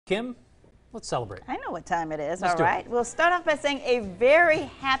Kim, let's celebrate. I know what time it is, Let's all do it. right? We'll start off by saying a very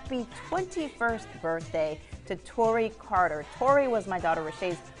happy 21st birthday to Tori Carter. Tori was my daughter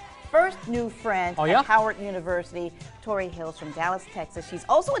Rashae's first new friend at Howard University. Tori hails from Dallas, Texas. She's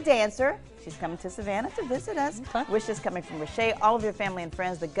also a dancer. She's coming to Savannah to visit us. Wishes coming from Rashae, all of your family and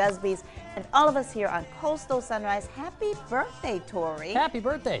friends, the Gusbys, and all of us here on Coastal Sunrise. Happy birthday, Tori. Happy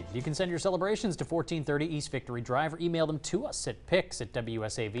birthday. You can send your celebrations to 1430 East Victory Drive or email them to us at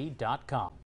pics@wsav.com.